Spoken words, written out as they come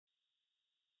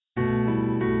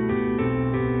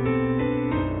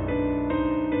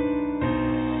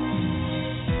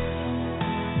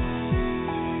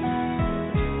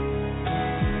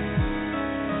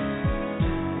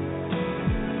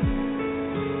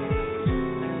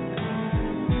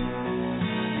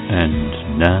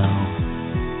And now,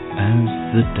 as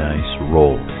the dice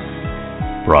roll,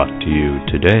 brought to you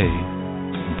today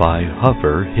by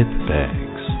Hover Hip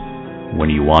Bags. When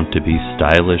you want to be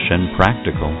stylish and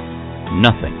practical,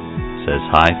 nothing says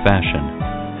high fashion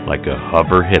like a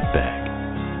Hover Hip Bag.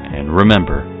 And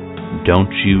remember,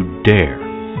 don't you dare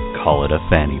call it a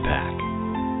fanny pack.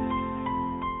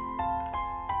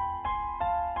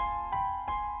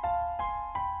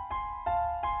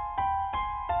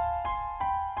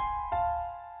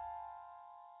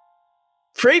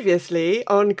 Previously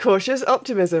on Cautious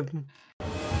Optimism.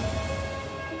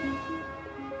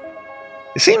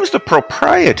 It seems the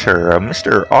proprietor,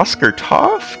 Mr. Oscar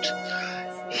Toft,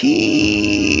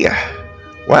 he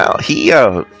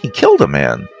killed a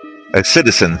man. As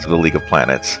citizens of the League of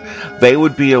Planets, they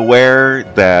would be aware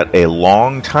that a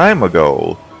long time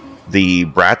ago, the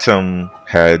Bratum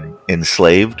had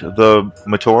enslaved the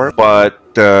Mator,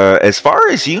 but as far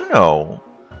as you know,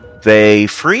 they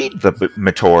freed the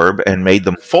Matorb and made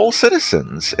them full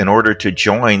citizens in order to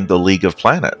join the League of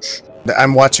Planets.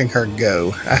 I'm watching her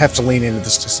go. I have to lean into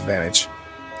this disadvantage.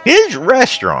 His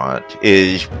restaurant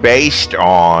is based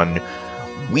on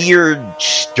weird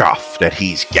stuff that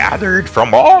he's gathered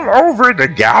from all over the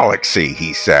galaxy,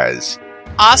 he says.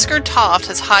 Oscar Toft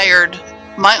has hired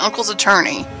my uncle's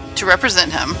attorney to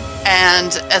represent him,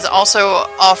 and is also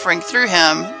offering through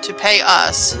him to pay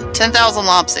us 10,000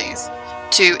 lopsies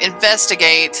to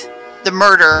investigate the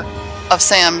murder of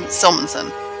Sam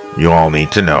Silmanson. You all need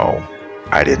to know,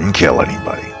 I didn't kill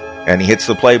anybody. And he hits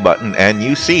the play button, and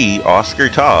you see Oscar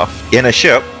Toft in a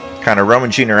ship, kind of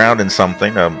rummaging around in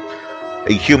something.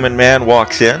 A human man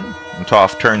walks in, and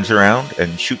Toft turns around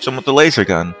and shoots him with the laser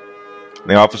gun.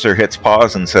 The officer hits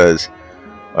pause and says,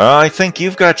 I think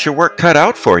you've got your work cut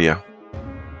out for you.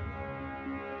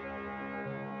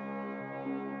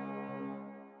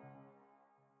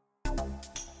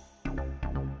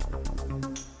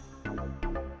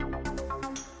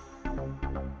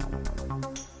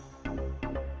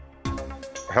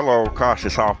 Hello,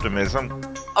 Cautious Optimism.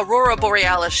 Aurora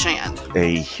Borealis Shand.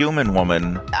 A human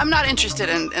woman. I'm not interested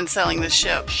in selling this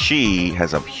ship. She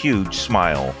has a huge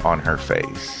smile on her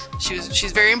face.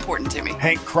 She's very important to me.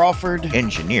 Hank Crawford.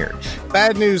 Engineers.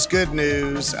 Bad news, good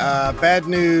news. Bad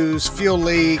news, fuel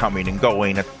leak. Coming and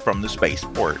going from the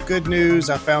spaceport. Good news,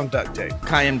 I found duct tape.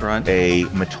 Cayenne Brunt. A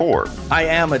Mator. I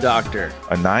am a doctor.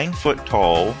 A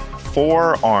 9-foot-tall,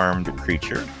 4-armed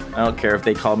creature. I don't care if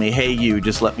they call me, hey you,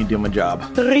 just let me do my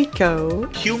job. Rico.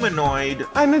 Humanoid.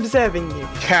 I'm observing you.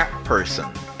 Cat person.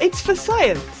 It's for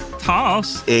science.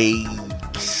 Toss. A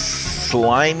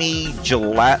slimy,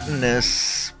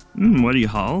 gelatinous... what are you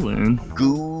hauling?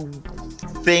 Goo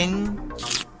thing.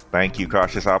 Thank you,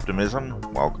 Cautious Optimism.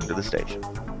 Welcome to the station.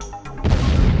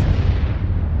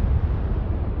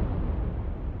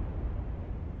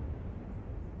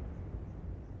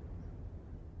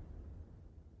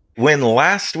 When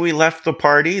last we left the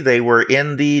party, they were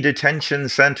in the detention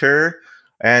center,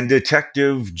 and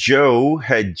Detective Joe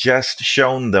had just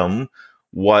shown them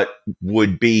what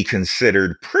would be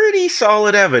considered pretty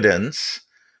solid evidence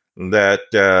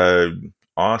that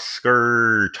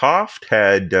Oscar Toft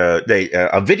had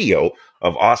a video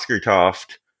of Oscar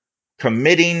Toft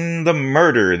committing the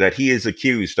murder that he is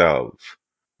accused of.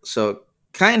 So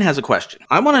Cayenne has a question.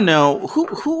 I want to know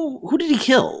who did he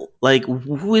kill? Like,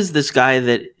 who is this guy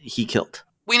that he killed?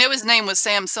 We know his name was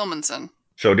Sam Silmanson.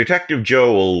 So Detective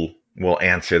Joe will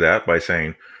answer that by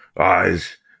saying,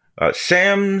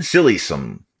 Sam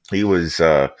Sillysom. He was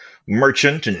a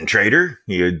merchant and trader.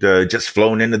 He had just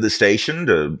flown into the station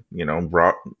to,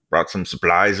 brought some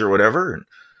supplies or whatever. And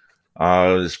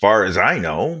as far as I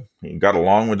know, he got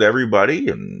along with everybody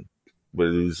and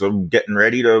was getting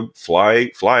ready to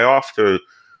fly off to,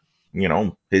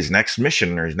 his next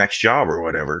mission or his next job or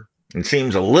whatever. It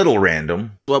seems a little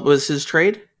random. What was his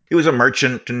trade? He was a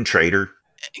merchant and trader.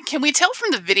 Can we tell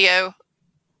from the video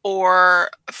or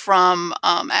from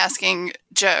asking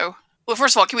Joe? Well,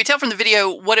 first of all, can we tell from the video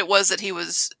what it was that he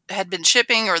had been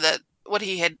shipping, or that what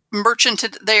he had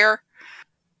merchanted there,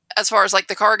 as far as like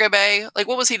the cargo bay? Like,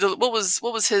 what was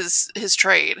his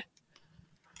trade?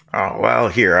 Oh, well,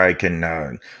 here I can,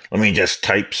 let me just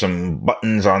type some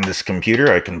buttons on this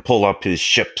computer. I can pull up his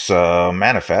ship's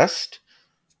manifest.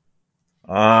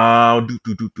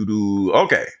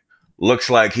 Okay. Looks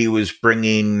like he was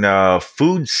bringing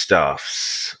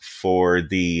foodstuffs for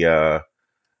the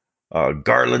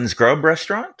Garland's Grub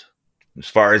restaurant. As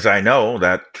far as I know,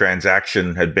 that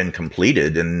transaction had been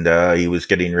completed, and he was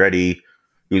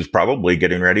probably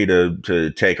getting ready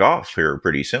to take off here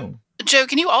pretty soon. Joe,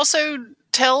 can you also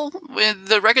tell with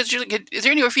the records? Is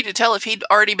there any way for you to tell if he'd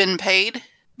already been paid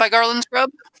by Garland's Grub?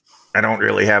 I don't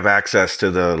really have access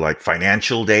to the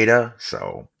financial data,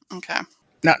 so. Okay.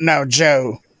 Now,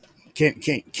 Joe,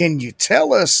 can you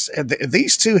tell us have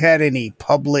these two had any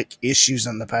public issues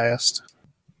in the past?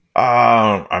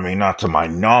 I mean, not to my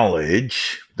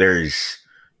knowledge. There's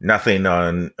nothing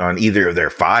on either of their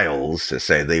files to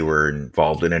say they were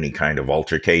involved in any kind of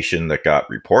altercation that got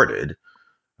reported.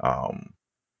 So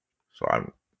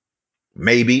I'm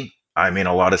maybe. I mean,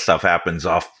 a lot of stuff happens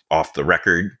off the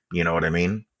record. You know what I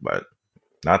mean? But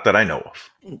not that I know of.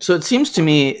 So it seems to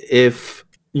me if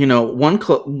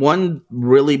one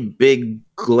really big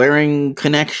glaring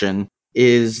connection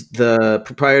is the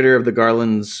proprietor of the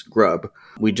Garland's Grub.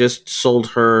 We just sold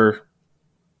her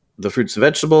the fruits and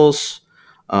vegetables.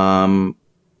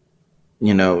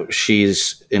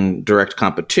 She's in direct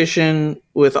competition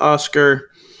with Oscar,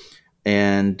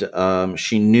 and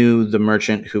she knew the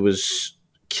merchant who was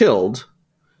killed.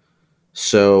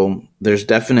 So there's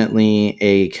definitely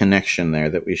a connection there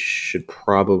that we should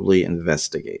probably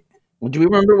investigate. Do we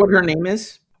remember what her name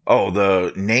is? Oh,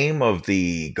 the name of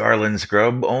the Garland's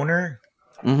Grub owner?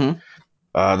 Mm-hmm.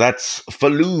 That's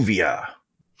Faluvia.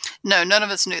 No, none of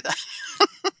us knew that.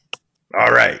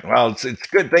 All right. Well, it's a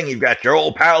good thing you've got your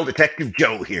old pal Detective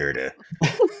Joe here to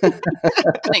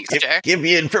Thanks, Joe. give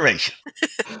you information.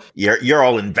 You're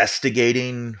all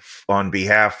investigating on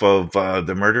behalf of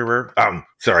the murderer.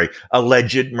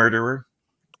 Alleged murderer.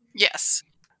 Yes.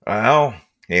 Well,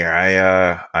 here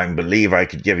I believe I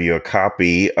could give you a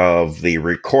copy of the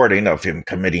recording of him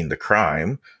committing the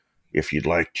crime, if you'd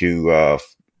like to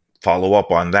follow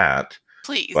up on that.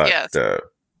 Please, But,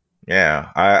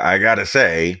 yes. I gotta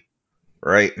say,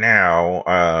 right now,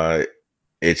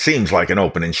 it seems like an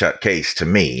open and shut case to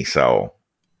me, so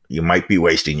you might be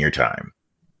wasting your time.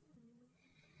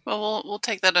 Well, we'll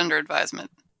take that under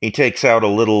advisement. He takes out a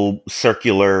little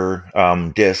circular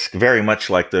disc, very much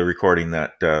like the recording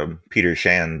that Peter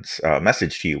Shand's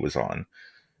message to you was on.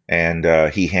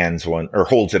 And he hands one, or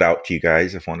holds it out to you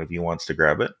guys if one of you wants to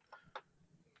grab it.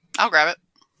 I'll grab it.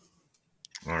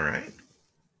 All right.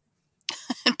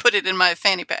 And put it in my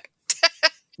fanny pack.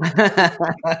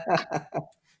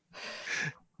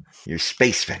 Your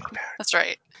space fanny pack. That's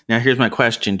right. Now, here's my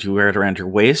question. Do you wear it around your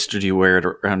waist, or do you wear it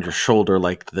around your shoulder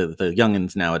like the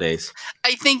youngins nowadays?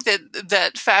 I think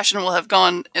that fashion will have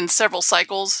gone in several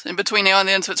cycles in between now and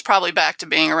then, so it's probably back to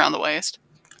being around the waist.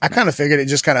 I kind of figured it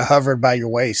just kind of hovered by your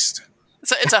waist.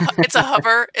 So it's a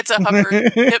hover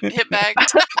hip bag.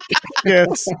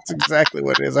 Yes, that's exactly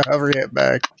what it is, a hover hip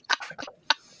bag.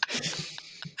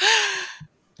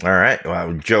 All right.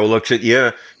 Well, Joe looks at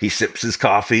you. He sips his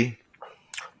coffee.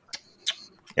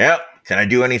 Yep. Can I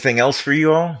do anything else for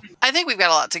you all? I think we've got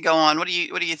a lot to go on. What do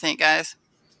you think, guys?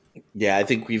 Yeah, I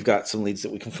think we've got some leads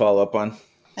that we can follow up on.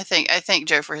 I thank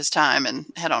Joe for his time and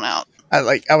head on out.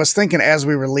 I was thinking as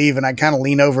we were leaving, I'd kind of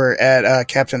lean over at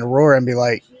Captain Aurora and be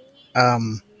like,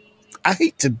 I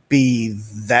hate to be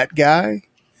that guy,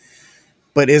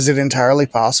 but is it entirely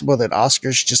possible that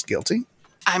Oscar's just guilty?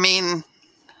 I mean,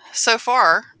 so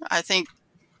far, I think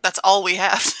that's all we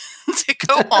have to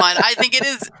go on. I think it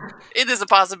is a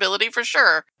possibility for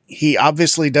sure. He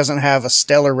obviously doesn't have a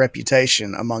stellar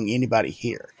reputation among anybody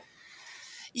here.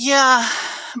 Yeah,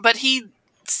 but he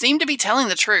seemed to be telling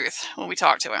the truth when we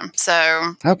talked to him.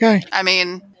 So, okay. I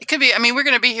mean, it could be. I mean, we're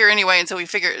going to be here anyway until we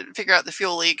figure out the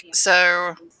fuel leak.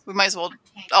 So we might as well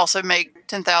also make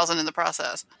 10,000 in the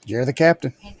process. You're the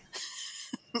captain.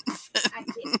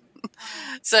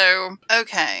 So,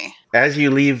 okay. As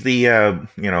you leave the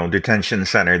detention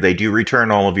center, they do return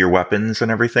all of your weapons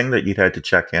and everything that you'd had to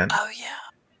check in. Oh yeah.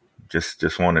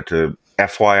 Just wanted to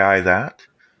FYI that.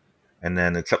 And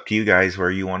then it's up to you guys where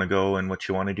you want to go and what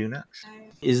you want to do next.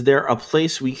 Is there a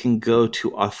place we can go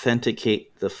to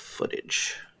authenticate the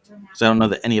footage? Because I don't know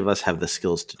that any of us have the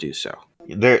skills to do so.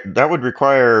 That would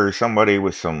require somebody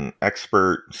with some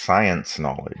expert science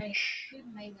knowledge.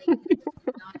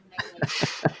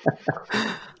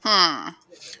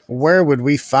 Where would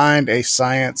we find a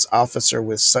science officer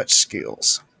with such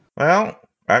skills? Well,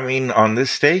 I mean, on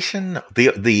this station,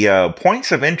 the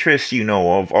points of interest you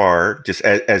know of are, just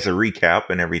as a recap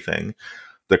and everything,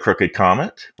 the Crooked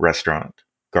Comet restaurant,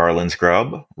 Garland's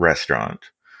Grub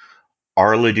restaurant,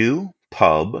 Arledu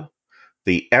pub,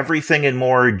 the Everything and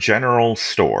More general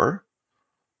store,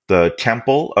 the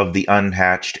Temple of the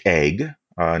Unhatched Egg,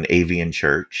 an avian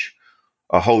church,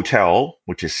 a hotel,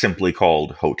 which is simply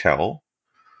called Hotel.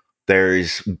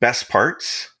 There's Best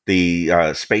Parts,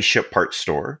 the spaceship parts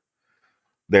store.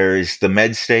 There's the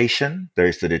med station.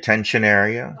 There's the detention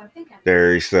area.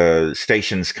 There's the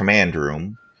station's command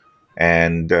room.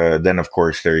 And then, of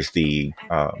course, there's the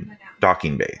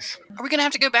docking bays. Are we going to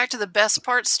have to go back to the Best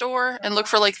Parts store and look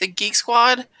for like the Geek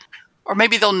Squad? Or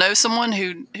maybe they'll know someone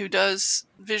who does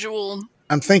visual.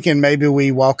 I'm thinking maybe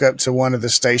we walk up to one of the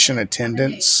station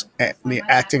attendants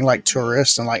acting like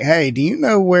tourists and like, hey, do you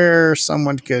know where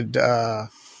someone could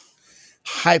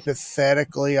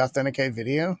hypothetically authenticate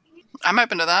video? I'm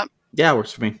open to that. Yeah,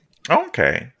 works for me.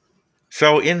 Okay.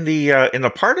 So in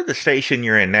the part of the station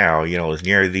you're in now, is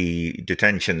near the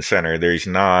detention center. There's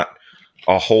not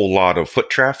a whole lot of foot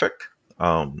traffic.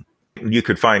 You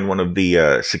could find one of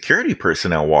the security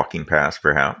personnel walking past,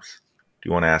 perhaps. Do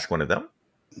you want to ask one of them?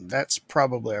 That's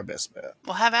probably our best bet.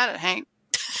 Well, have at it, Hank.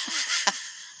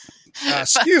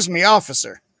 Excuse me,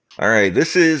 officer. All right.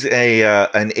 This is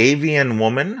an avian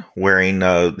woman wearing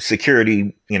a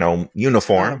security, uniform.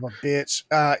 Son of a bitch.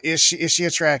 Is she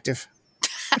attractive?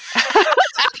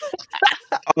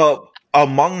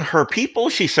 Among her people,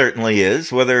 she certainly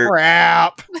is.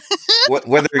 Crap.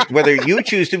 Whether you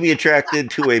choose to be attracted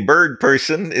to a bird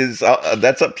person is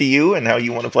that's up to you and how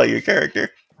you want to play your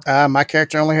character. My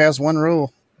character only has one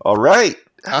rule. All right.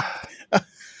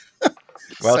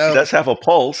 Well, So- she does have a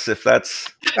pulse. If that's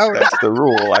the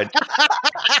rule, I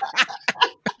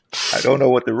don't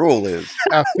know what the rule is.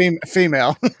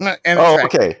 Female. And Oh,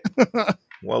 attractive. okay.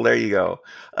 Well, there you go.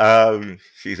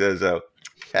 She says,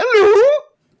 "Hello.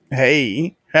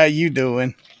 Hey, how you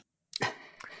doing?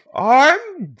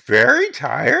 I'm very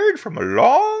tired from a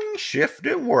long shift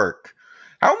at work.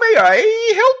 How may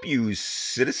I help you,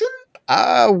 citizen?"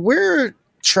 We're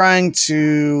trying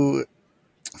to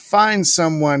find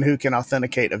someone who can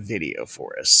authenticate a video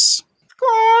for us.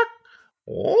 Scott.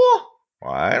 Oh,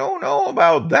 I don't know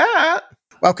about that.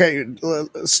 Okay,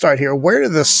 let's start here. Where do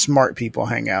the smart people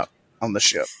hang out on the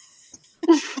ship?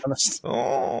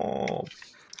 Oh,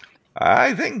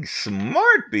 I think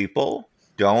smart people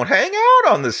don't hang out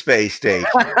on the space station.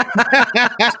 Yep.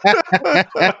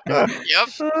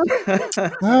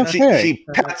 Okay.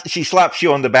 She slaps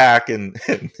you on the back and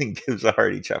gives a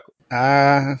hearty chuckle.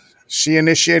 She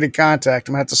initiated contact.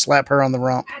 I'm going to have to slap her on the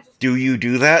rump. Do you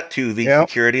do that to the Yep.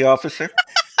 security officer?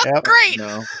 Yep. Great.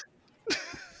 No.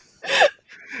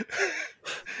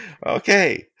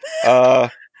 Okay.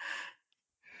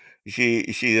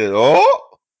 She said,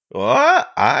 "Oh,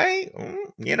 what? I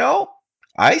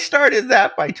started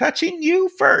that by touching you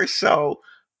first, so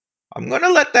I'm going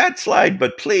to let that slide,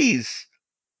 but please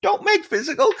don't make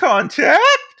physical contact."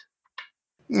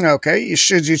 Okay.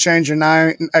 Should you change your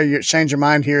mind?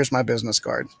 Here's my business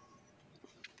card.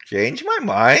 Change my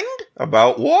mind?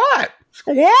 About what?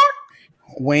 Squawk?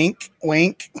 Wink,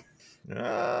 wink.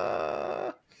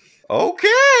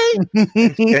 Okay.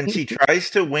 And she tries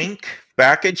to wink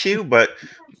back at you, but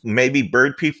maybe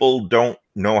bird people don't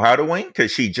know how to wink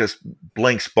because she just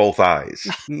blinks both eyes.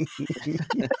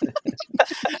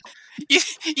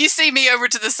 You see me over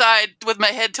to the side with my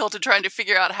head tilted trying to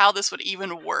figure out how this would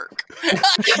even work.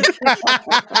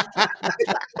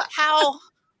 How?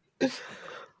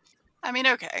 I mean,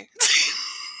 okay.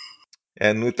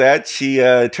 And with that, she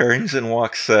turns and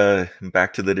walks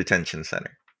back to the detention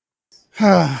center.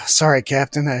 Sorry,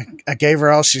 Captain. I gave her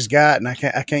all she's got, and I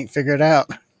can't figure it out.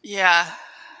 Yeah.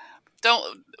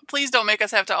 Please don't make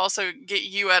us have to also get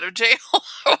you out of jail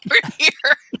over here.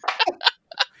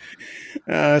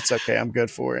 It's okay. I'm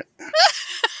good for it.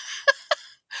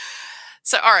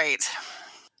 So, all right.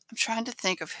 I'm trying to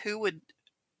think of who would.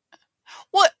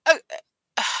 What?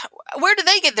 Where do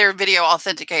they get their video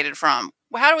authenticated from?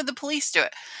 How would the police do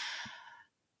it?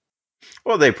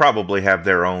 Well, they probably have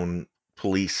their own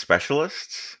police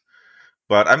specialists,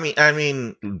 but I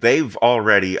mean, they've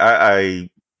already.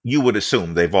 You would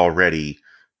assume they've already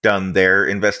done their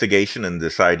investigation and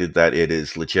decided that it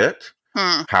is legit.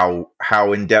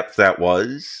 How in depth that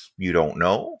was, you don't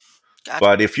know. Gotcha.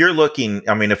 But if you're looking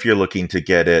to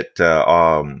get it,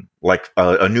 like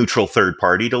a neutral third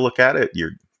party to look at it,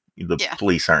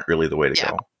 police aren't really the way to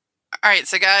go. All right,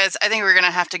 so guys, I think we're gonna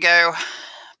have to go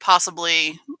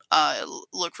possibly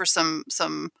look for some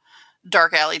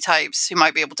dark alley types who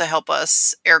might be able to help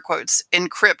us, air quotes,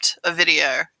 encrypt a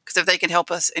video. Because if they can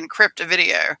help us encrypt a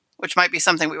video, which might be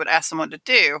something we would ask someone to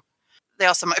do, they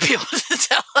also might be able to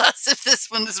tell us if this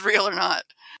one is real or not.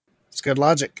 It's good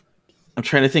logic. I'm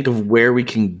trying to think of where we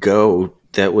can go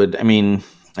that would,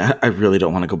 I really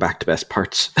don't want to go back to Best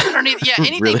Parts. I don't need,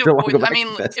 anything Really to don't wanna go avoid. back I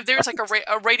mean, to Best if there's like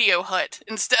a radio hut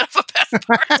instead of a Best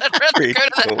Parts, I'd rather go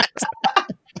to that.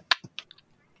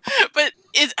 But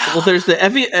well, there's the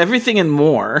everything and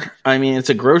more. I mean, it's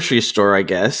a grocery store, I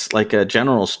guess, like a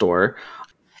general store.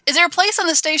 Is there a place on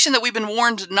the station that we've been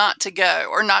warned not to go,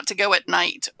 or not to go at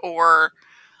night, or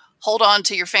hold on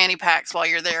to your fanny packs while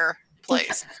you're there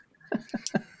place?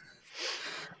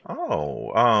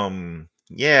 Oh,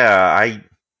 yeah,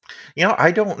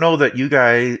 I don't know that you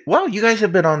guys. Well, you guys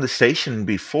have been on the station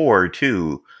before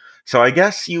too, so I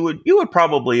guess you would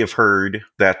probably have heard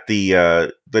that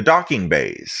the docking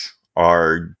bays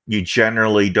are you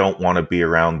generally don't want to be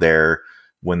around there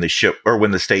when the ship or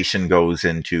when the station goes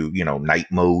into night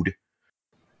mode.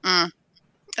 I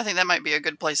think that might be a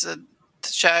good place to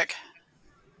check.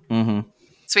 Mm-hmm.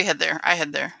 So we head there. I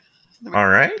head there. All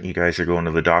right, you guys are going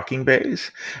to the docking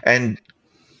bays, and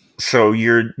so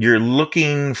you're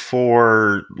looking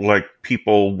for like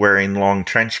people wearing long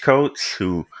trench coats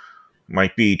who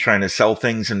might be trying to sell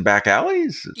things in back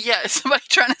alleys. Yeah, somebody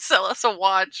trying to sell us a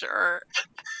watch or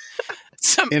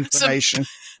some Information.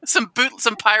 some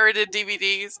pirated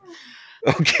DVDs.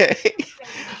 Okay.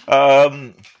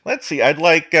 Let's see. I'd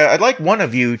like one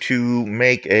of you to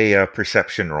make a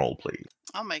perception roll, please.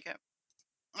 I'll make it.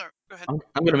 Or, go ahead. I'm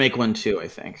going to make one too, I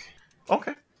think.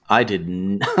 Okay. I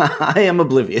am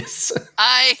oblivious.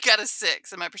 I got a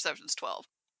 6 and my perception's 12.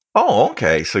 Oh,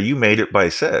 okay. So you made it by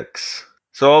 6.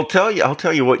 So I'll tell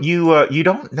you what you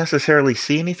don't necessarily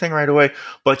see anything right away,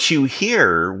 but you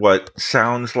hear what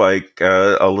sounds like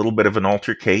a little bit of an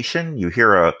altercation. You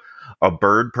hear a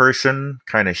bird person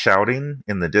kind of shouting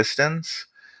in the distance,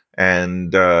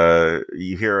 and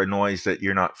you hear a noise that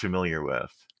you're not familiar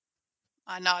with.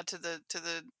 I nod to the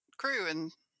crew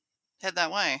and head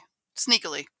that way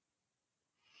sneakily.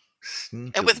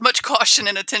 And with much caution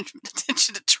and attention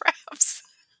to traps.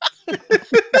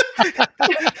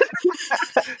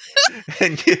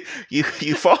 And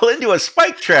you fall into a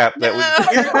spike trap that was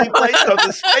clearly placed on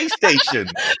the space station.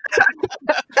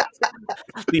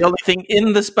 The only thing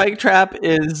in the spike trap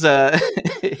is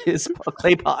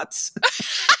clay pots.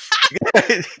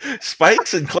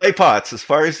 Spikes and clay pots, as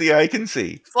far as the eye can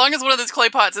see. As long as one of those clay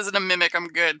pots isn't a mimic, I'm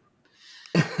good.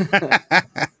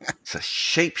 It's a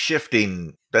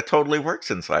shape-shifting that totally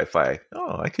works in sci-fi.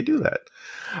 Oh, I could do that.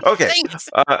 Okay. Thanks.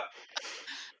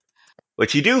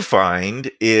 What you do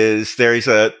find is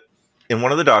in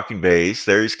one of the docking bays,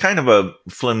 there's kind of a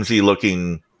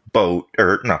flimsy-looking boat,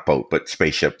 or not boat, but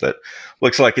spaceship that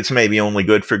looks like it's maybe only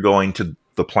good for going to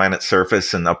the planet's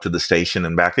surface and up to the station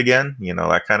and back again,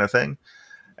 that kind of thing.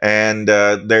 And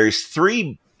there's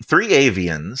three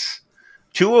avians,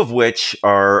 2 of which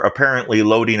are apparently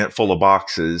loading it full of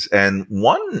boxes, and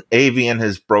one avian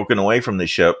has broken away from the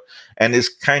ship and is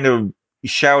kind of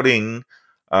shouting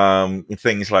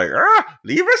things like,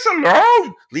 leave us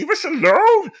alone! Leave us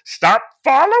alone! Stop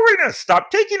following us!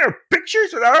 Stop taking our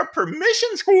pictures without our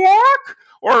permission, Squawk!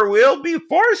 Or we'll be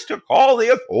forced to call the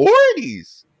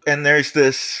authorities! And there's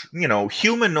this,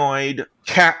 humanoid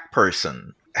cat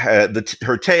person.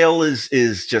 Her tail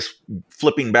is just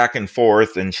flipping back and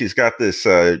forth, and she's got this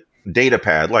data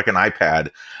pad, like an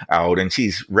iPad, out, and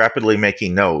she's rapidly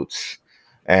making notes.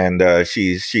 And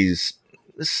she's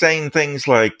saying things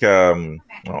like, I'm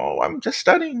just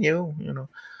studying you,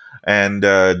 And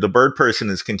the bird person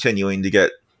is continuing to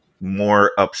get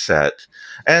more upset.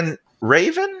 And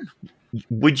Raven,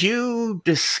 would you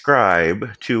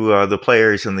describe to the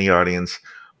players in the audience,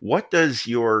 what does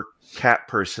your cat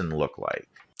person look like?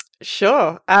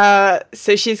 Sure.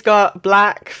 So she's got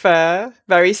black fur,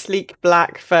 very sleek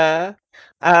black fur.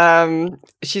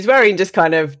 She's wearing just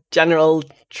kind of general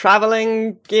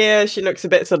traveling gear. She looks a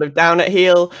bit sort of down at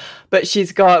heel, but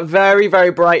she's got very,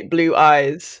 very bright blue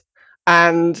eyes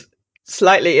and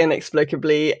slightly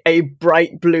inexplicably a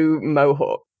bright blue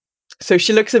mohawk. So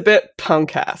she looks a bit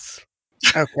punk ass.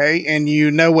 Okay, and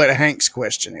you know what Hank's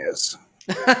question is.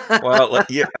 Well,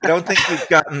 I don't think we've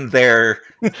gotten there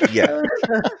yet.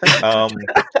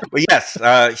 But yes,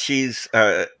 she's.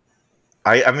 I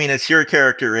mean, it's your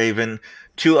character, Raven.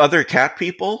 2 other cat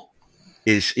people.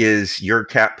 Is your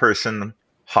cat person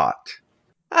hot?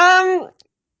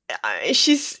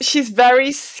 She's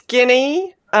very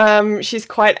skinny. She's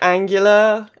quite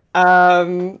angular.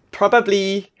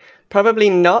 Probably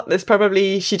not.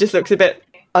 She just looks a bit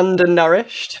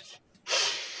undernourished.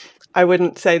 I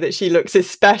wouldn't say that she looks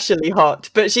especially hot,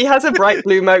 but she has a bright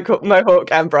blue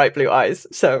mohawk and bright blue eyes.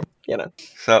 So,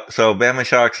 So Bama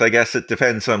Shocks, I guess it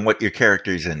depends on what your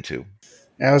character's into.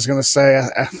 I was going to say,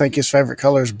 I think his favorite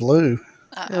color is blue.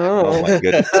 Oh my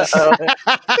goodness.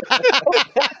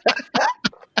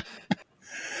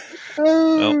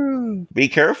 Well, be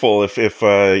careful if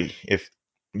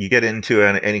you get into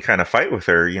any kind of fight with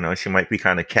her, she might be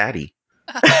kind of catty.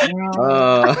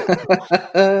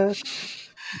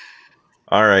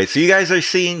 All right, so you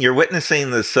guys you're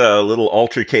witnessing this little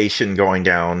altercation going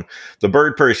down. The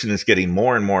bird person is getting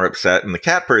more and more upset, and the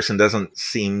cat person doesn't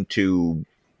seem to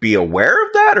be aware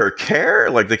of that or care.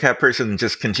 Like the cat person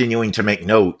just continuing to make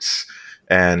notes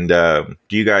And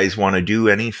do you guys want to do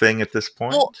anything at this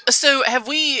point? Well, so have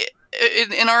we,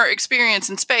 in our experience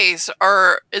in space,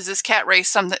 is this cat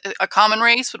race a common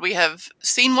race? Would we have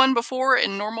seen one before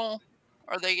in normal?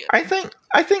 Are they? I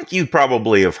think you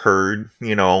probably have heard,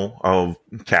 of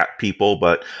cat people,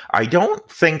 but I don't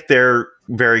think they're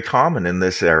very common in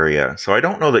this area. So I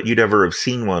don't know that you'd ever have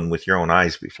seen one with your own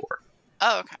eyes before.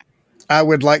 Oh, okay. I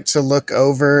would like to look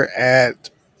over at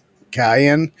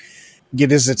Kyan, get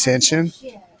his attention.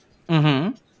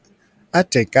 Mm-hmm. I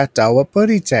think I saw a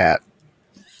putty tat.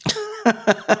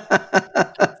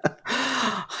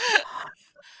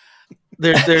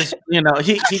 There's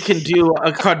he can do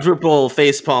a quadruple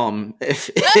facepalm if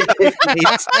he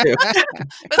needs to.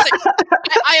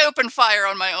 I open fire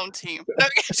on my own team.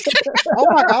 Oh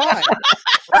my god!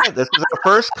 Right, this is our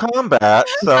first combat,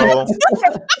 so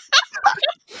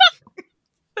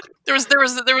there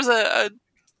was a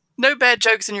no bad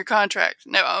jokes in your contract.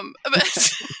 No, all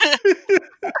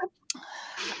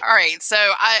right, so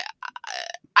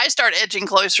I start edging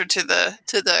closer to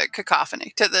the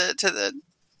cacophony, to the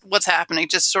what's happening,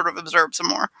 just sort of observe some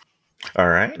more. all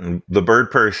right. And the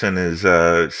bird person is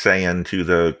saying to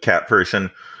the cat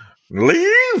person,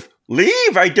 "Leave!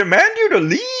 Leave! I demand you to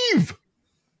leave!"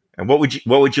 And what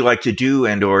would you like to do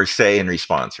and or say in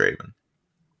response, Raven?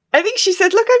 I think she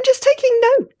said, "Look, I'm just taking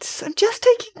notes. I'm just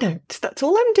taking notes. That's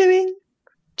all I'm doing.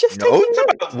 Just taking Notes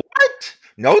notes. about what?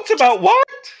 Notes about what?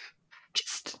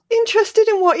 Just interested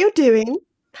in what you're doing,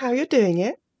 how you're doing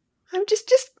it. I'm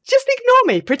just ignore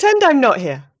me. Pretend I'm not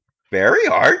here." Very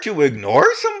hard to ignore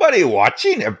somebody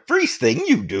watching everything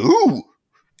you do.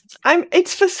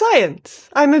 It's for science.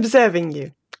 I'm observing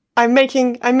you. I'm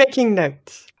making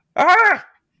notes. Ah!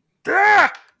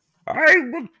 I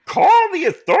will call the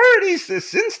authorities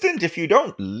this instant if you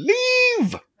don't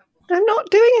leave. I'm not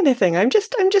doing anything. I'm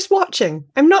just watching.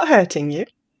 I'm not hurting you.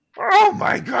 Oh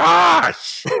my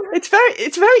gosh! It's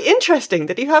very interesting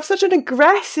that you have such an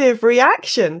aggressive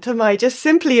reaction to my just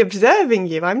simply observing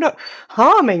you. I'm not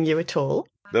harming you at all.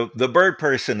 The bird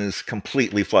person is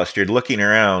completely flustered, looking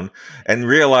around and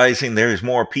realizing there's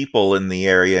more people in the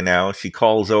area now. She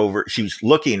calls over. She's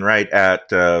looking right at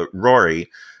Rory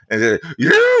and says,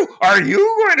 Are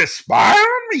you going to spy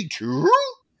on me too?"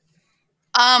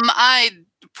 I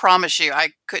promise you,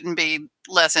 I couldn't be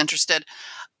less interested.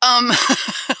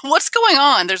 What's going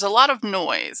on? There's a lot of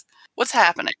noise. What's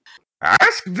happening?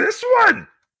 Ask this one.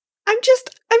 I'm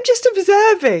just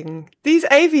observing these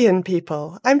avian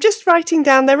people. I'm just writing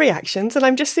down their reactions and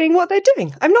I'm just seeing what they're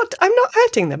doing. I'm not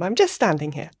hurting them. I'm just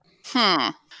standing here.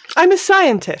 I'm a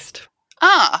scientist.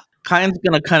 Kyan's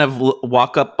gonna kind of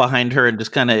walk up behind her and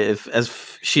just kind of,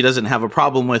 as she doesn't have a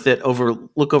problem with it,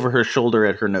 look over her shoulder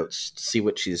at her notes to see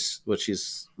what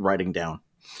she's writing down.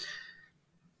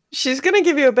 She's going to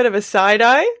give you a bit of a side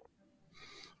eye.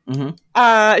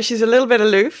 Mm-hmm. She's a little bit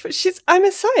aloof. I'm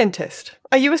a scientist.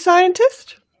 Are you a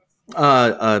scientist?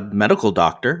 A medical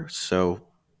doctor, so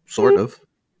sort of.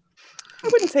 I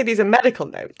wouldn't say these are medical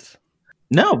notes.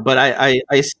 No, but I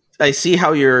see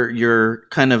how you're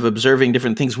kind of observing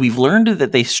different things. We've learned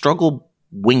that they struggle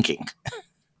winking.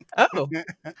 Oh.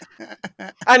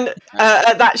 And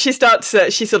at that, she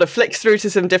sort of flicks through to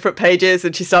some different pages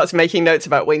and she starts making notes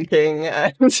about winking.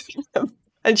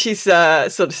 And she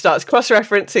sort of starts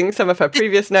cross-referencing some of her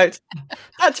previous notes.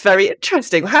 That's very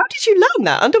interesting. How did you learn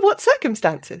that? Under what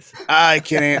circumstances? I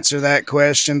can answer that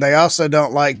question. They also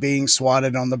don't like being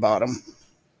swatted on the bottom.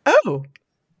 Oh.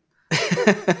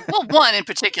 Well, one in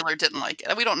particular didn't like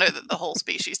it. We don't know that the whole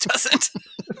species doesn't.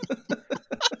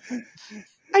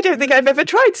 I don't think I've ever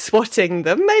tried swatting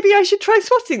them. Maybe I should try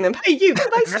swatting them. Hey, you, can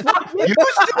I swat you? You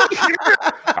stay here.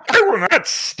 I will not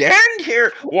stand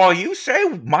here while you say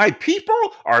my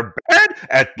people are bad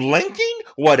at blinking,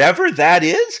 whatever that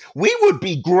is. We would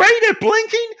be great at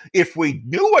blinking if we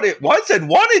knew what it was and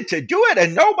wanted to do it,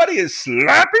 and nobody is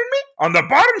slapping me on the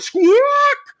bottom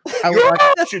squawk. You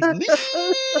should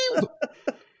leave.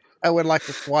 I would like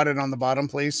to swat it on the bottom,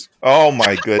 please. Oh,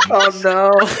 my goodness. Oh,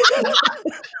 no.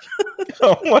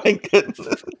 Oh my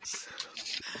goodness.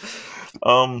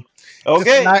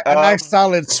 Okay. A nice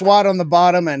solid swat on the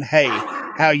bottom, and hey,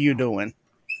 how you doing?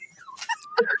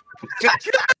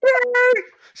 Security!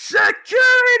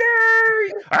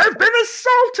 Security! I've been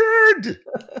assaulted!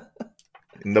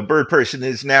 And the bird person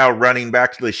is now running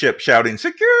back to the ship shouting,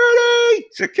 "Security!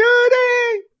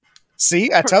 Security!" See,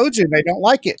 I told you they don't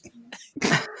like it.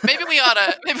 Maybe we ought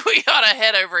to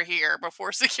head over here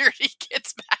before security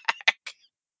gets back.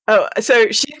 Oh, so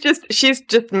she's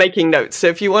just making notes. So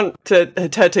if you want her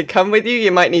to come with you,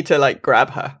 you might need to grab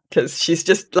her because she's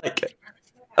just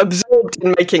absorbed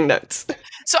in making notes.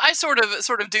 So I sort of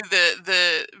do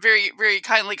the very, very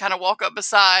kindly kind of walk up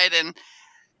beside and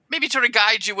maybe sort of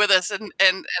guide you with us and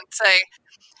say,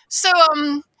 so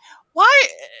why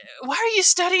are you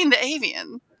studying the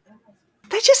avian?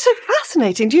 They're just so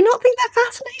fascinating. Do you not think they're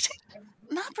fascinating?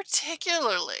 Not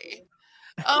particularly.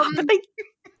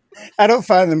 I don't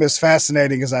find them as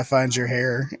fascinating as I find your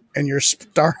hair and your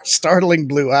startling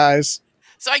blue eyes.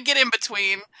 So I get in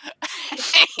between.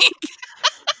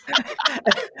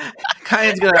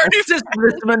 Kyan's gonna assist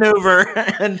this maneuver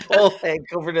and pull Hank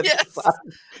over to the side.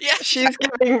 Yeah,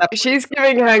 she's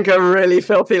giving Hank a really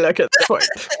filthy look at this point.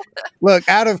 Look,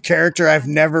 out of character, I've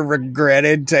never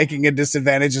regretted taking a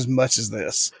disadvantage as much as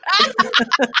this.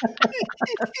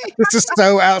 This is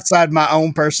so outside my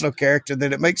own personal character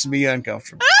that it makes me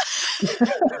uncomfortable. My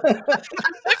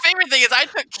favorite thing is I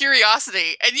took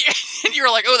curiosity, and you were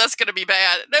like, "Oh, that's going to be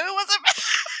bad." No, it wasn't bad.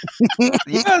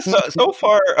 Yeah, so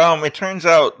far, it turns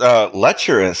out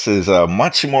lecherous is a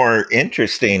much more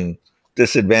interesting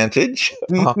disadvantage.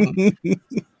 Okay.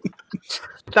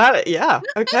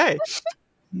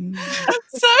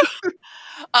 So,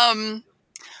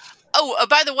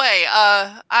 by the way,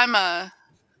 I'm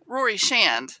Rory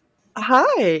Shand.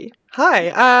 Hi.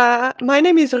 My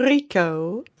name is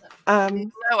Rico.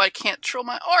 No, I can't trill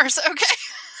my R's. Okay.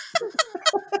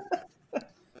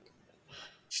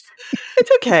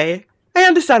 It's okay. I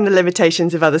understand the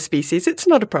limitations of other species. It's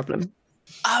not a problem.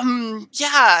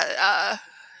 Yeah.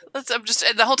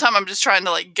 The whole time I'm just trying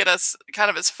to like get us kind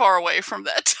of as far away from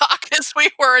that talk as we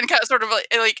were, and kind of sort of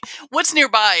like what's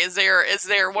nearby? Is there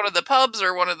one of the pubs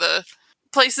or one of the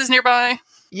places nearby?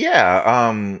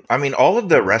 Yeah, I mean, all of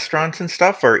the restaurants and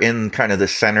stuff are in kind of the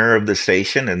center of the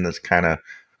station in this kind of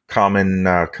common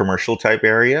commercial type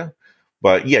area.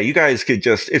 But yeah, you guys could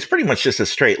it's pretty much just a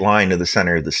straight line to the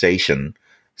center of the station.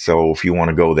 So if you want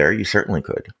to go there, you certainly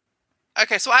could.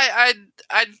 Okay, so I'd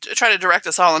try to direct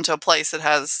us all into a place that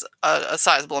has a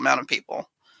sizable amount of people.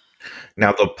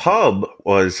 Now, the pub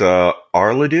was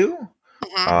Arledu.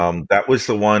 Mm-hmm. That was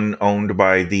the one owned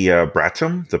by the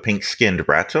Bratum, the pink-skinned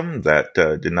Bratum that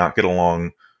did not get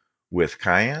along with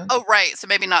Kyan. Oh, right. So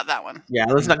maybe not that one. Yeah,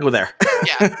 let's not go there.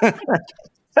 Yeah.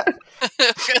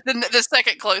 the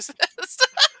second closest.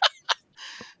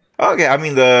 Okay, I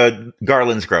mean, the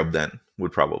Garland's Grub then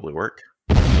would probably work.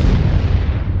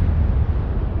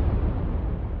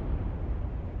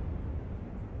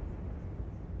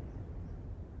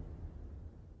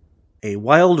 A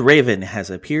wild raven has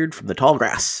appeared from the tall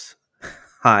grass.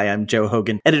 Hi, I'm Joe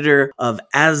Hogan, editor of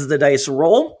As the Dice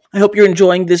Roll. I hope you're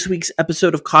enjoying this week's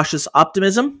episode of Cautious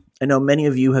Optimism. I know many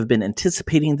of you have been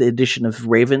anticipating the addition of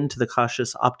Raven to the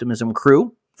Cautious Optimism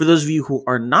crew. For those of you who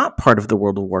are not part of the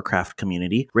World of Warcraft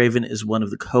community, Raven is one of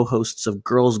the co-hosts of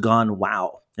Girls Gone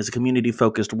WoW. It's a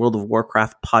community-focused World of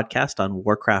Warcraft podcast on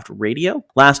Warcraft Radio.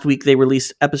 Last week, they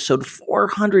released episode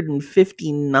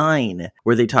 459,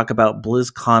 where they talk about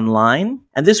BlizzConline.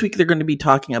 And this week, they're going to be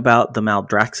talking about the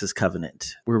Maldraxxus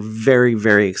Covenant. We're very,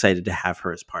 very excited to have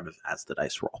her as part of As the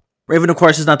Dice Roll. Raven, of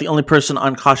course, is not the only person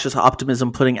on Cautious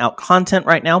Optimism putting out content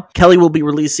right now. Kelly will be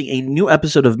releasing a new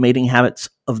episode of Mating Habits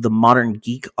of the Modern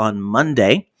Geek on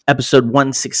Monday. Episode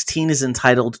 116 is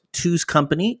entitled Two's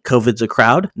Company, COVID's a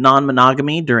Crowd,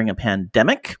 Non-Monogamy During a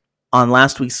Pandemic. On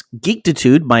last week's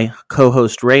Geektitude, my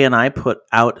co-host Ray and I put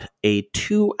out a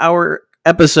 2-hour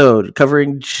episode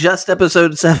covering just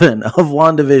episode 7 of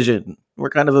WandaVision. We're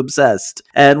kind of obsessed.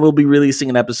 And we'll be releasing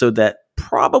an episode that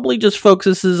probably just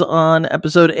focuses on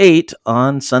episode 8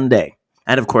 on Sunday.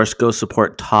 And of course, go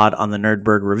support Todd on the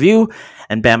Nerdberg Review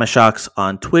and Bama Shocks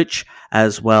on Twitch,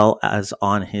 as well as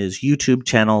on his YouTube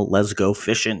channel, Let's Go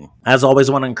Fishing. As always,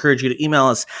 I want to encourage you to email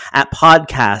us at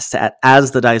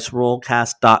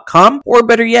podcast@asthedicerollcast.com, or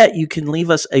better yet, you can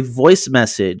leave us a voice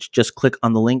message. Just click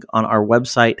on the link on our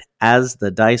website,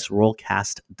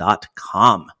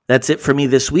 asthedicerollcast.com. That's it for me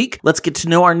this week. Let's get to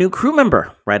know our new crew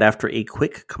member right after a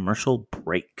quick commercial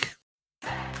break.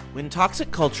 When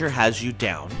toxic culture has you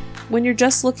down, when you're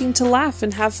just looking to laugh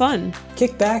and have fun,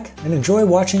 kick back and enjoy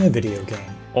watching a video game,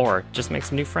 or just make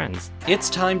some new friends, it's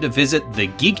time to visit the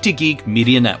Geek to Geek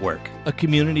Media Network, a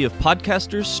community of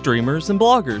podcasters, streamers, and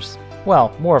bloggers.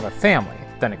 Well, more of a family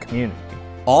than a community.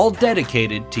 All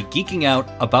dedicated to geeking out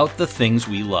about the things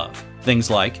we love. Things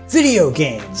like video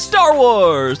games, Star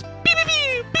Wars,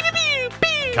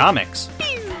 comics,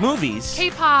 movies,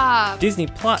 K-pop, Disney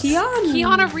Plus,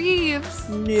 Keanu Reeves,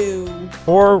 new,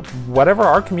 or whatever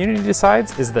our community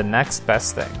decides is the next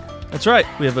best thing. That's right.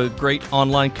 We have a great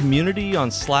online community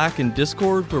on Slack and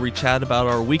Discord where we chat about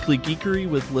our weekly geekery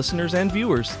with listeners and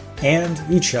viewers. And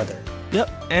each other.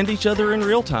 Yep, and each other in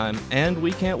real time, and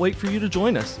we can't wait for you to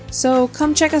join us. So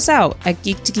come check us out at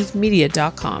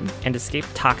geek2geekmedia.com. And escape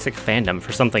toxic fandom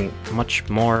for something much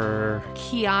more...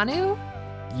 Keanu?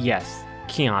 Yes,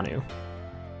 Keanu.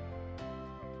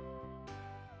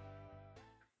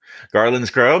 Garland's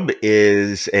Grub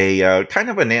is a kind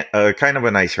of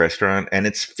a nice restaurant, and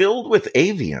it's filled with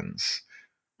avians.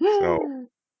 So,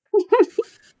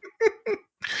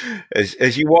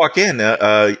 as you walk in,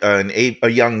 a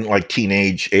young like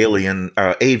teenage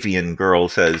avian girl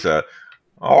says,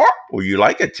 "Oh, would you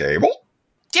like a table?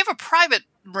 Do you have a private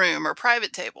room or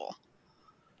private table?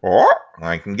 Or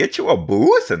I can get you a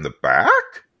booth in the back."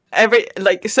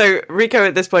 So Rico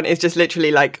at this point is just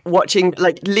literally like watching,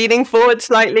 like leaning forward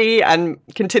slightly and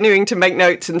continuing to make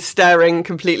notes and staring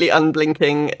completely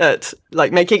unblinking at,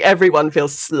 like, making everyone feel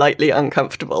slightly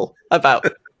uncomfortable about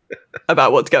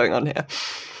what's going on here.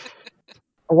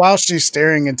 While she's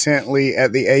staring intently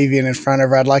at the avian in front of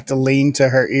her, I'd like to lean to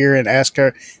her ear and ask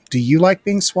her, "Do you like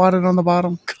being swatted on the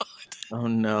bottom?" God. Oh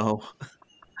no.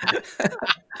 I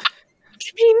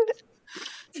mean,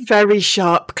 very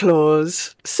sharp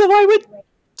claws, so I would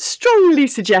strongly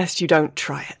suggest you don't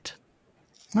try it.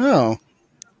 Oh.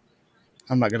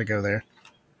 I'm not going to go there.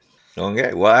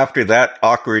 Okay, well, after that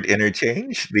awkward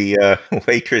interchange, the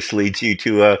waitress leads you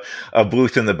to a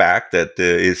booth in the back that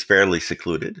is fairly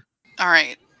secluded. All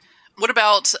right. What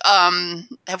about,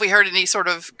 have we heard any sort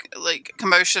of, like,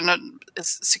 commotion?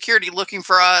 Is security looking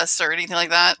for us or anything like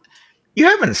that? You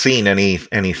haven't seen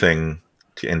anything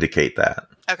to indicate that.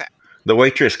 Okay. The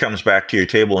waitress comes back to your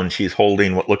table and she's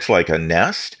holding what looks like a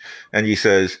nest. And she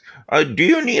says, "Do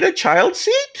you need a child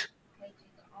seat?"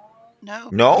 No.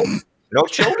 No? No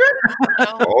children?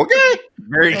 No. Okay.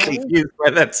 Very confused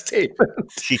by that statement.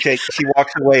 She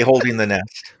walks away holding the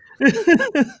nest.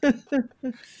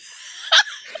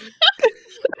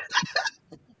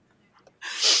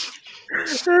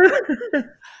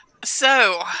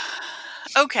 So,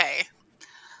 okay.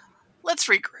 Let's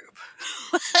regroup.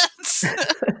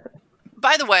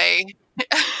 By the way,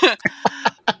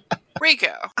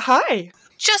 Rico. Hi.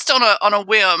 Just on a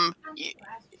whim,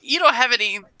 you don't have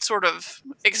any sort of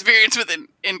experience with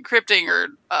encrypting or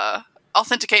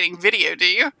authenticating video, do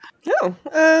you? No.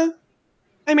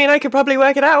 I mean, I could probably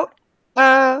work it out.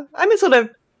 I'm a sort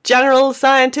of general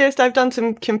scientist. I've done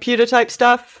some computer type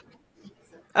stuff.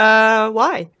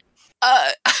 Why?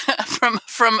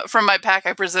 From my pack,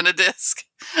 I present a disc.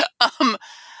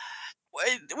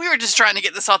 We were just trying to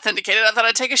get this authenticated. I thought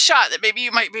I'd take a shot that maybe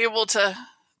you might be able to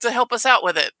help us out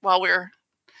with it while we're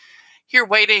here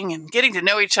waiting and getting to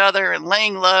know each other and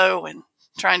laying low and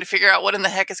trying to figure out what in the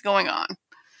heck is going on.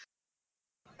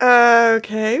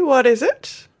 Okay, what is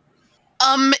it?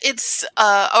 It's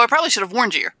I probably should have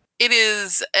warned you. It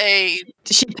is a...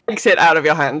 She takes it out of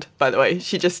your hand, by the way.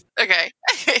 She just... Okay.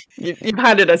 You've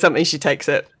handed her something, she takes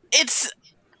it. It's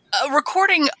a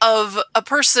recording of a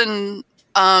person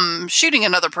shooting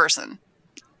another person.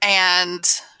 And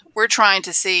we're trying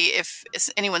to see if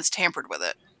anyone's tampered with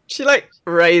it. She, like,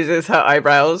 raises her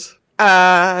eyebrows.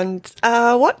 And,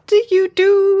 what do you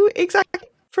do exactly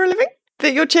for a living?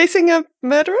 That you're chasing a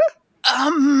murderer?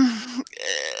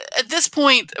 At this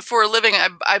point, for a living,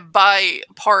 I buy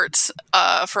parts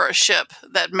for a ship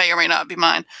that may or may not be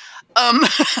mine. And,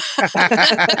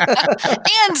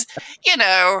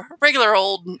 regular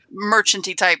old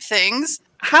merchanty type things.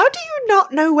 How do you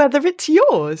not know whether it's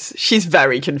yours? She's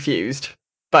very confused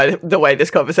by the way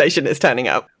this conversation is turning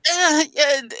out.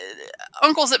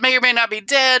 Uncles that may or may not be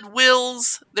dead,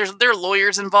 wills, there are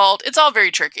lawyers involved. It's all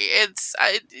very tricky.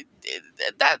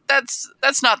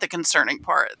 That's not the concerning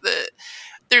part.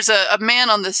 There's a man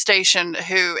on this station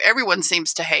who everyone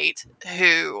seems to hate,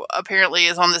 who apparently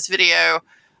is on this video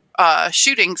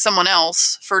shooting someone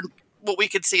else for what we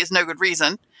could see as no good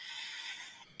reason.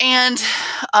 And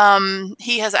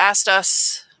he has asked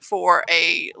us for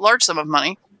a large sum of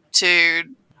money to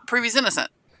prove he's innocent.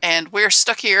 And we're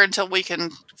stuck here until we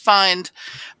can find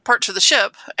parts of the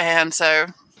ship. And so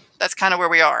that's kind of where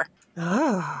we are.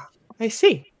 Ah, I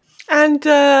see. And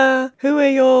who are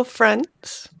your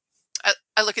friends?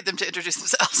 I look at them to introduce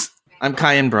themselves. I'm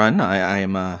Kyan Brunn.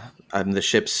 I'm the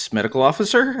ship's medical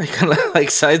officer. I kind of like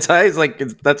side eyes, like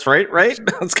that's right?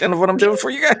 That's kind of what I'm doing for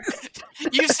you guys.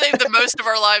 You saved the most of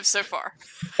our lives so far.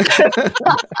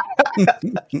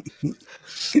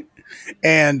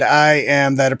 And I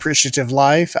am that appreciative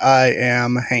life. I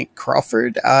am Hank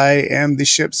Crawford. I am the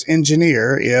ship's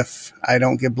engineer if I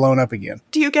don't get blown up again.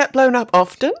 Do you get blown up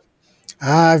often?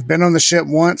 I've been on the ship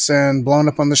once and blown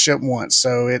up on the ship once,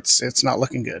 so it's not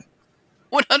looking good.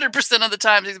 100% of the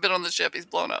times he's been on the ship, he's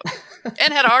blown up.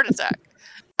 And had a heart attack.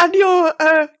 And you're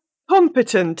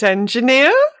competent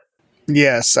engineer?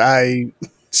 Yes, I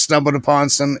stumbled upon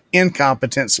some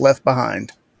incompetence left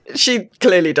behind. She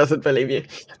clearly doesn't believe you.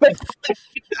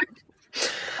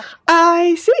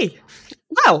 I see.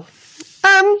 Well,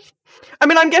 I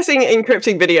mean, I'm guessing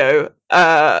encrypting video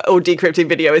or decrypting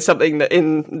video is something that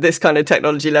in this kind of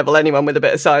technology level, anyone with a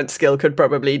bit of science skill could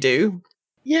probably do.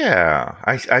 Yeah,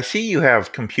 I see you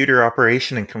have computer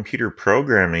operation and computer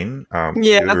programming.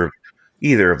 Yeah.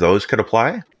 Either of those could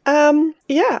apply.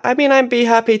 Yeah, I mean, I'd be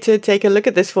happy to take a look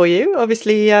at this for you.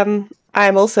 Obviously, I'm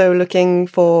also looking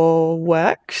for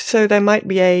work, so there might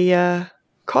be a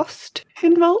cost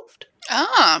involved.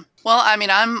 Well, I mean,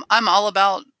 I'm all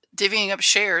about divvying up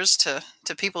shares to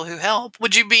people who help.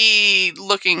 Would you be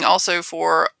looking also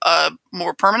for a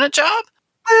more permanent job?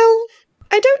 Well,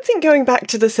 I don't think going back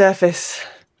to the surface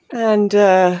and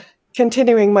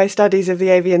continuing my studies of the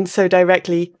avians so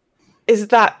directly is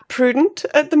that prudent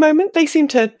at the moment. They seem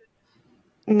to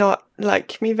not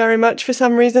like me very much for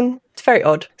some reason. It's very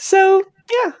odd. So,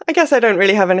 yeah, I guess I don't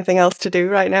really have anything else to do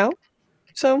right now.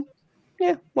 So,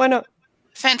 yeah, why not?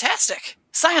 Fantastic.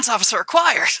 Science officer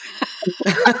acquired.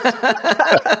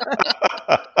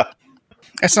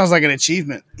 That sounds like an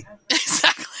achievement.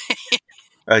 Exactly.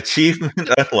 Achievement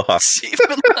unlocked.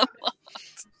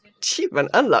 Achievement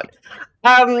unlocked.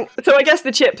 So I guess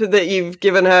the chip that you've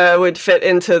given her would fit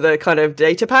into the kind of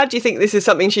data pad. Do you think this is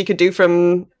something she could do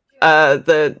from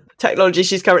the technology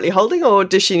she's currently holding, or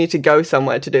does she need to go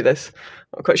somewhere to do this?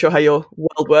 I'm not quite sure how your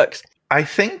world works. I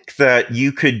think that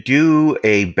you could do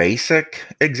a basic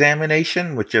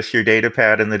examination with just your data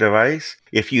pad and the device.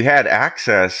 If you had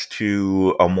access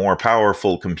to a more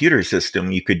powerful computer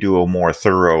system, you could do a more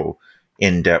thorough,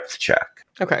 in-depth check.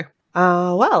 Okay.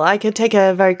 Well, I could take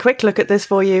a very quick look at this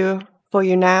for you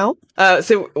now.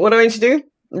 So what am I going to do?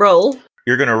 Roll.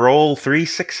 You're going to roll 3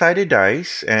 6-sided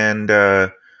dice, and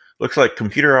looks like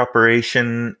computer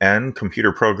operation and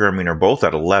computer programming are both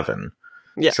at 11.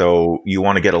 Yeah. So you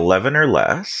want to get 11 or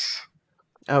less.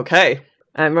 Okay.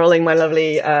 I'm rolling my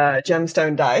lovely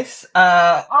gemstone dice.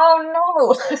 Oh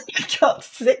no! I got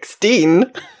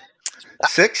 16.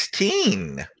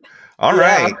 16. All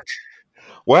right.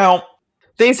 Well,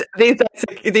 these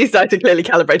dice are clearly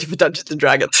calibrated for Dungeons and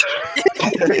Dragons.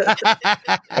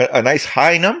 a nice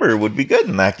high number would be good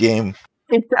in that game.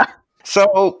 Yeah.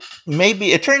 So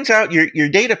maybe it turns out your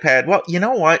data pad. Well, you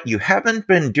know what? You haven't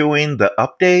been doing the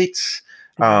updates.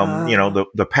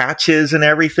 The patches and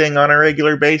everything on a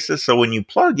regular basis. So when you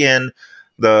plug in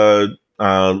the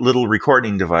little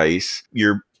recording device,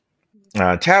 your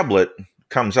tablet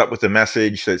comes up with a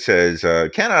message that says,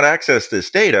 cannot access this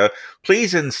data.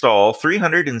 Please install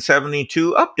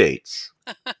 372 updates.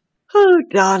 Oh,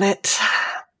 darn it.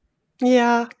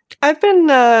 Yeah, I've been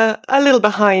a little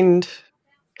behind.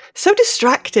 So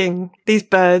distracting, these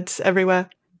birds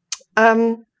everywhere.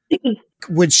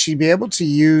 Would she be able to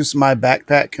use my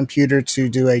backpack computer to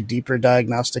do a deeper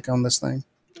diagnostic on this thing?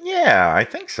 Yeah, I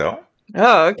think so.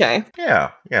 Oh, okay. Yeah.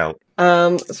 So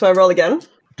I roll again.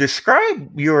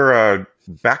 Describe your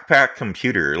backpack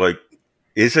computer. Like,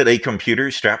 is it a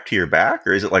computer strapped to your back,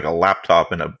 or is it like a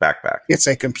laptop in a backpack? It's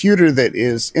a computer that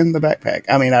is in the backpack.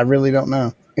 I mean, I really don't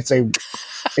know.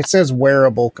 It says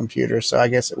wearable computer, so I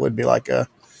guess it would be like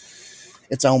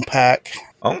its own pack.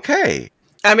 Okay.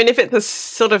 I mean, if it's a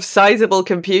sort of sizable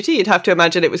computer, you'd have to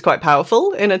imagine it was quite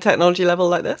powerful in a technology level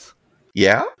like this.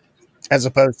 Yeah. As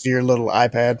opposed to your little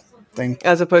iPad thing.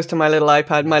 As opposed to my little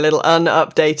iPad, my little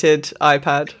unupdated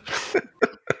iPad.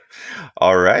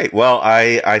 All right. Well,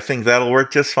 I think that'll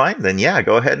work just fine. Then, yeah,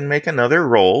 go ahead and make another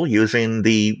roll using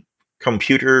the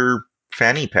computer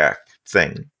fanny pack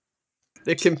thing.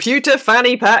 The computer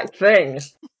fanny pack thing.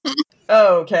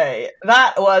 Okay,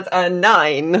 that was a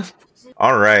 9.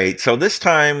 All right. So this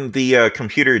time the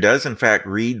computer does in fact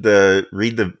read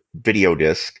the video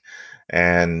disc,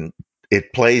 and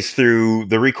it plays through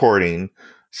the recording.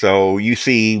 So you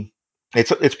see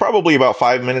it's probably about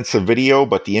 5 minutes of video,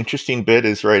 but the interesting bit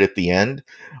is right at the end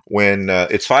when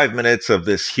it's 5 minutes of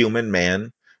this human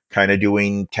man kind of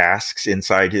doing tasks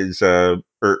inside his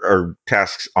or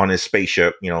tasks on his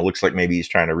spaceship. Looks like maybe he's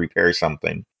trying to repair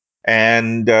something.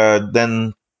 And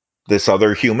then this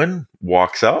other human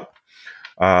walks up.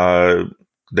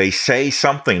 They say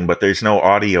something, but there's no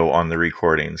audio on the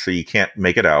recording, so you can't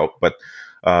make it out. But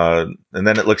and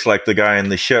then it looks like the guy in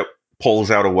the ship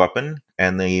pulls out a weapon,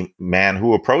 and the man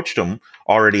who approached him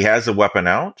already has a weapon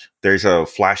out. There's a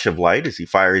flash of light as he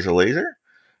fires a laser,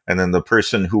 and then the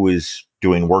person who is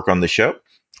doing work on the ship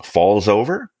falls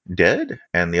over dead,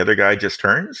 and the other guy just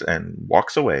turns and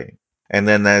walks away. And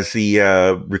then as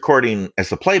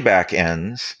the playback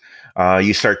ends,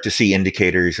 you start to see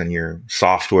indicators in your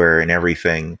software and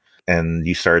everything, and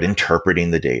you start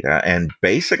interpreting the data. And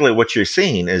basically what you're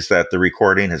seeing is that the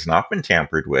recording has not been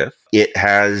tampered with. It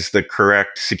has the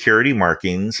correct security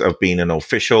markings of being an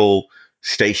official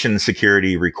station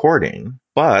security recording,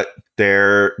 but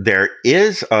there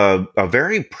is a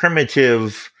very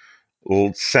primitive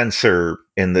little sensor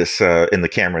in this in the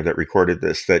camera that recorded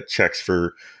this that checks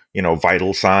for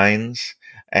vital signs,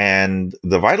 and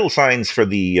the vital signs for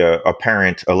the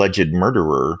apparent alleged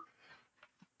murderer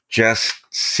just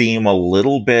seem a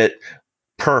little bit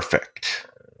perfect.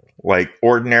 Like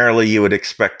ordinarily you would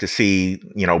expect to see,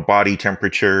 body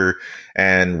temperature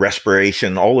and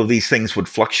respiration, all of these things would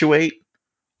fluctuate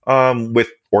with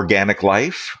organic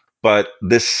life. But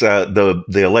this,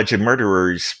 the alleged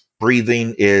murderer's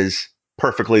breathing is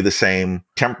perfectly the same.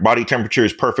 Body temperature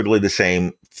is perfectly the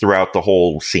same throughout the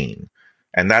whole scene.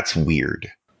 And that's weird.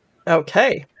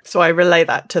 Okay. So I relay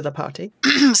that to the party.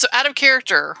 So out of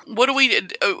character,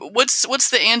 what's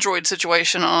the android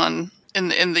situation on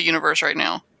in the universe right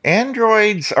now?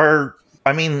 Androids are,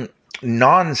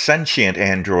 non-sentient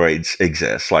androids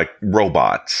exist, like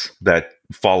robots that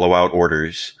follow out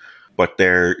orders, but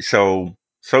they're so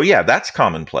yeah, that's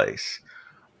commonplace.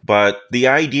 But the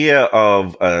idea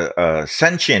of a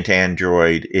sentient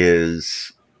android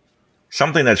is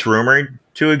something that's rumored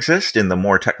to exist in the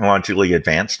more technologically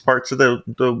advanced parts of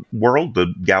the world,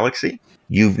 the galaxy.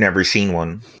 You've never seen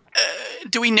one.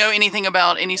 Do we know anything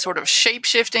about any sort of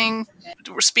shape-shifting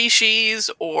species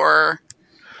or...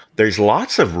 There's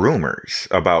lots of rumors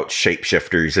about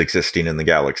shapeshifters existing in the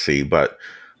galaxy, but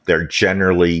they're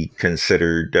generally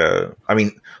considered,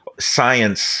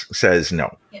 science says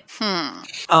no.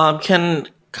 Can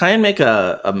I make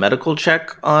a medical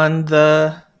check on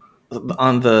the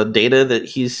data that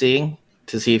he's seeing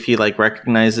to see if he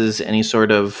recognizes any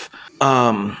sort of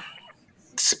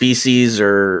species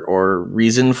or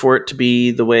reason for it to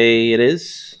be the way it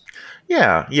is?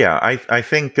 Yeah. I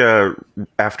think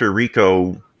after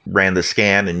Rico ran the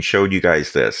scan and showed you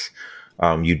guys this,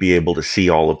 you'd be able to see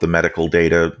all of the medical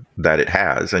data that it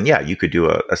has. And yeah, you could do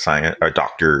a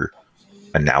doctor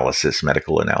analysis,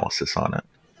 medical analysis on it.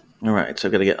 All right, so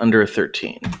I got to get under a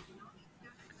 13.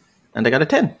 And I got a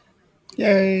 10.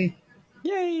 Yay.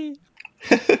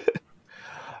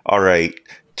 All right.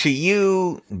 To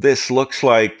you, this looks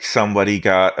like somebody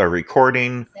got a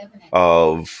recording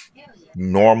of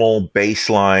normal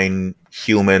baseline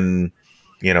human,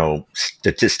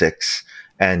 statistics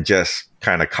and just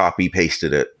kind of copy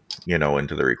pasted it,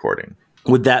 into the recording.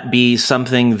 Would that be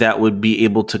something that would be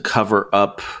able to cover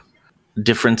up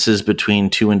differences between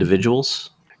two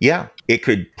individuals? Yeah, it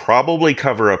could probably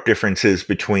cover up differences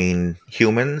between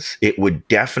humans. It would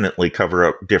definitely cover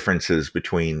up differences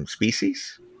between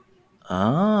species.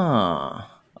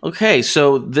 Ah, okay.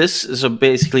 So this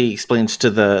basically explains to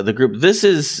the group.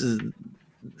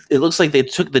 It looks like they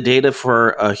took the data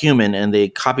for a human and they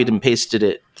copied and pasted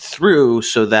it through,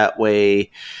 so that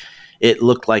way it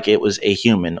looked like it was a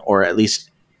human, or at least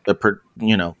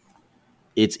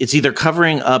it's either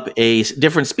covering up a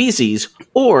different species,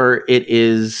 or it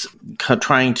is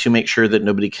trying to make sure that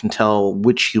nobody can tell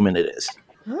which human it is.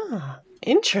 Oh,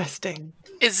 interesting.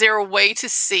 Is there a way to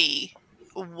see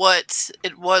what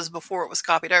it was before it was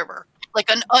copied over? Like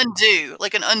an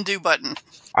undo button.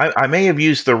 I may have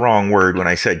used the wrong word when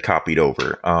I said copied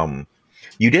over.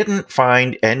 You didn't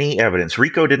find any evidence.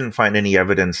 Rico didn't find any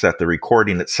evidence that the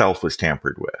recording itself was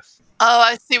tampered with. Oh,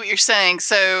 I see what you're saying.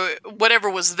 So whatever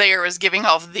was there is giving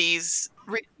off these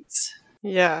readings.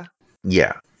 Yeah.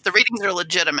 Yeah. The readings are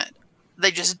legitimate.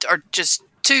 They just are just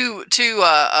too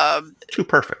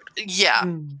perfect. Yeah.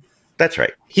 That's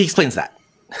right. He explains that.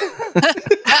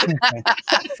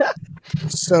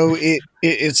 So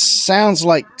it sounds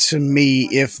like to me,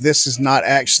 if this is not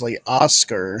actually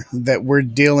Oscar, that we're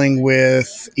dealing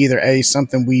with either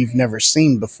something we've never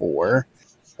seen before,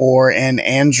 or an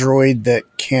android that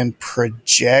can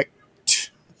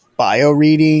project bio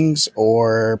readings,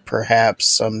 or perhaps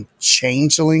some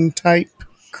changeling type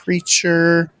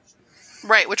creature.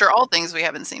 Right, which are all things we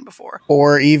haven't seen before.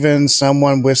 Or even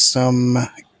someone with some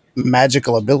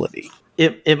magical ability.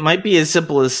 It might be as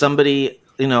simple as somebody,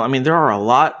 there are a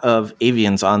lot of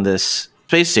avians on this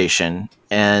space station,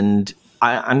 and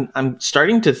I'm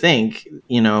starting to think,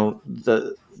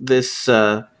 this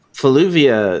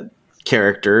Faluvia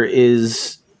character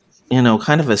is,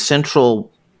 kind of a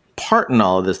central part in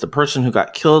all of this. The person who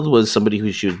got killed was somebody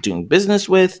who she was doing business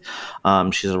with.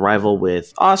 She's a rival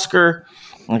with Oscar.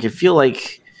 I feel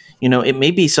like, it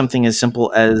may be something as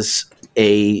simple as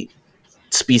a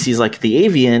species like the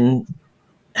avian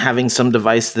having some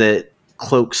device that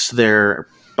cloaks their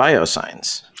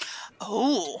biosigns.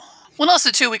 Oh. Well,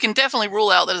 also, too, we can definitely rule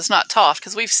out that it's not Toph,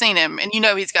 because we've seen him, and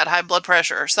he's got high blood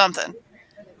pressure or something.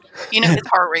 His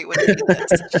heart rate would be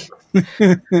this.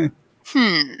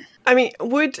 I mean,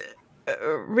 would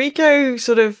Rico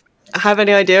sort of have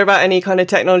any idea about any kind of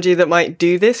technology that might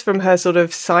do this from her sort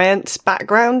of science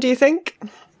background, do you think?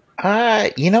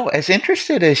 As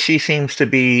interested as she seems to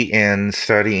be in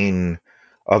studying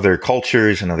other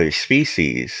cultures and other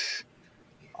species,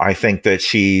 I think that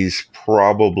she's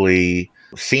probably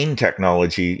seen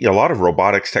technology, a lot of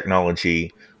robotics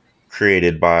technology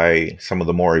created by some of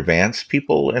the more advanced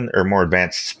people or more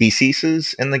advanced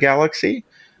species in the galaxy,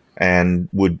 and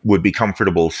would be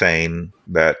comfortable saying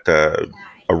that a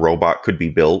robot could be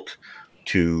built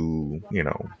to,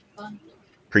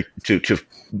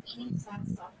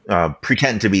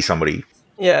 pretend to be somebody.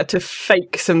 Yeah, to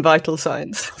fake some vital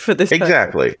signs for this.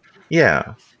 Exactly. Purpose.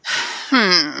 Yeah.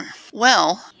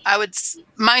 Well,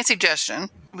 my suggestion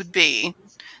would be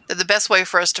that the best way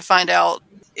for us to find out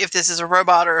if this is a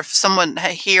robot or if someone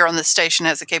here on the station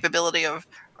has the capability of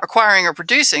acquiring or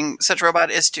producing such a robot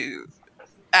is to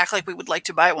act like we would like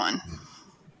to buy one.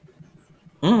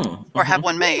 Or have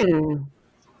one made.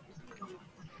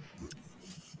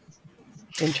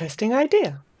 Interesting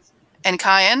idea. And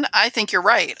Kyan, I think you're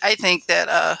right. I think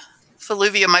that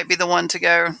Faluvia might be the one to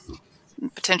go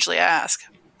and potentially ask.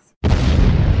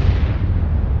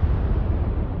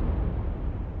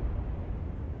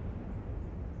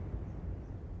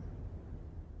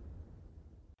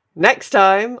 Next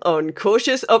time on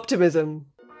Cautious Optimism.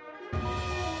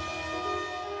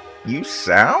 You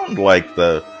sound like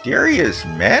the mysterious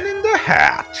man in the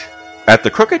hat. At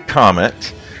the Crooked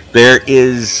Comet, there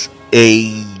is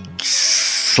a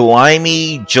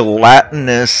slimy,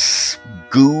 gelatinous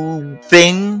goo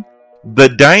thing. The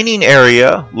dining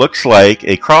area looks like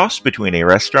a cross between a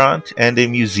restaurant and a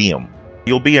museum.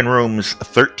 You'll be in rooms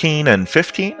 13 and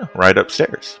 15, right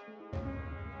upstairs.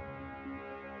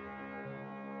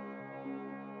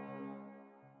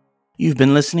 You've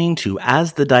been listening to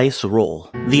As the Dice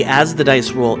Roll. The As the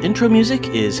Dice Roll intro music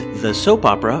is The Soap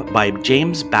Opera by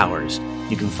James Bowers.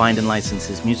 You can find and license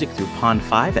his music through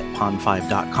Pond5 at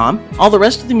pond5.com. All the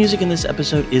rest of the music in this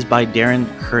episode is by Darren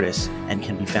Curtis and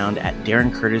can be found at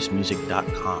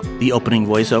darrencurtismusic.com. The opening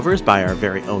voiceover is by our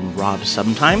very own Rob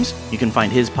Sometimes. You can find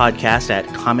his podcast at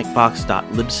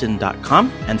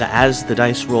comicbox.libsyn.com. And the As the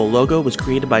Dice Roll logo was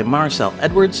created by Marcel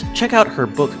Edwards. Check out her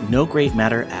book No Great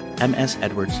Matter at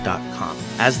msedwards.com.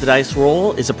 As the Dice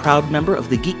Roll is a proud member of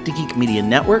the Geek to Geek Media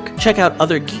Network. Check out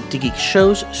other Geek to Geek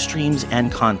shows, streams,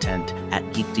 and content at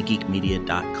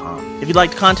geektogeekmedia.com. If you'd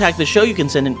like to contact the show, you can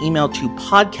send an email to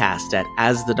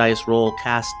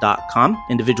podcast@asthedicerollcast.com.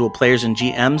 Individual players and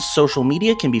GMs' social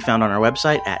media can be found on our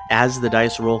website at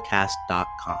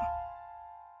asthedicerollcast.com.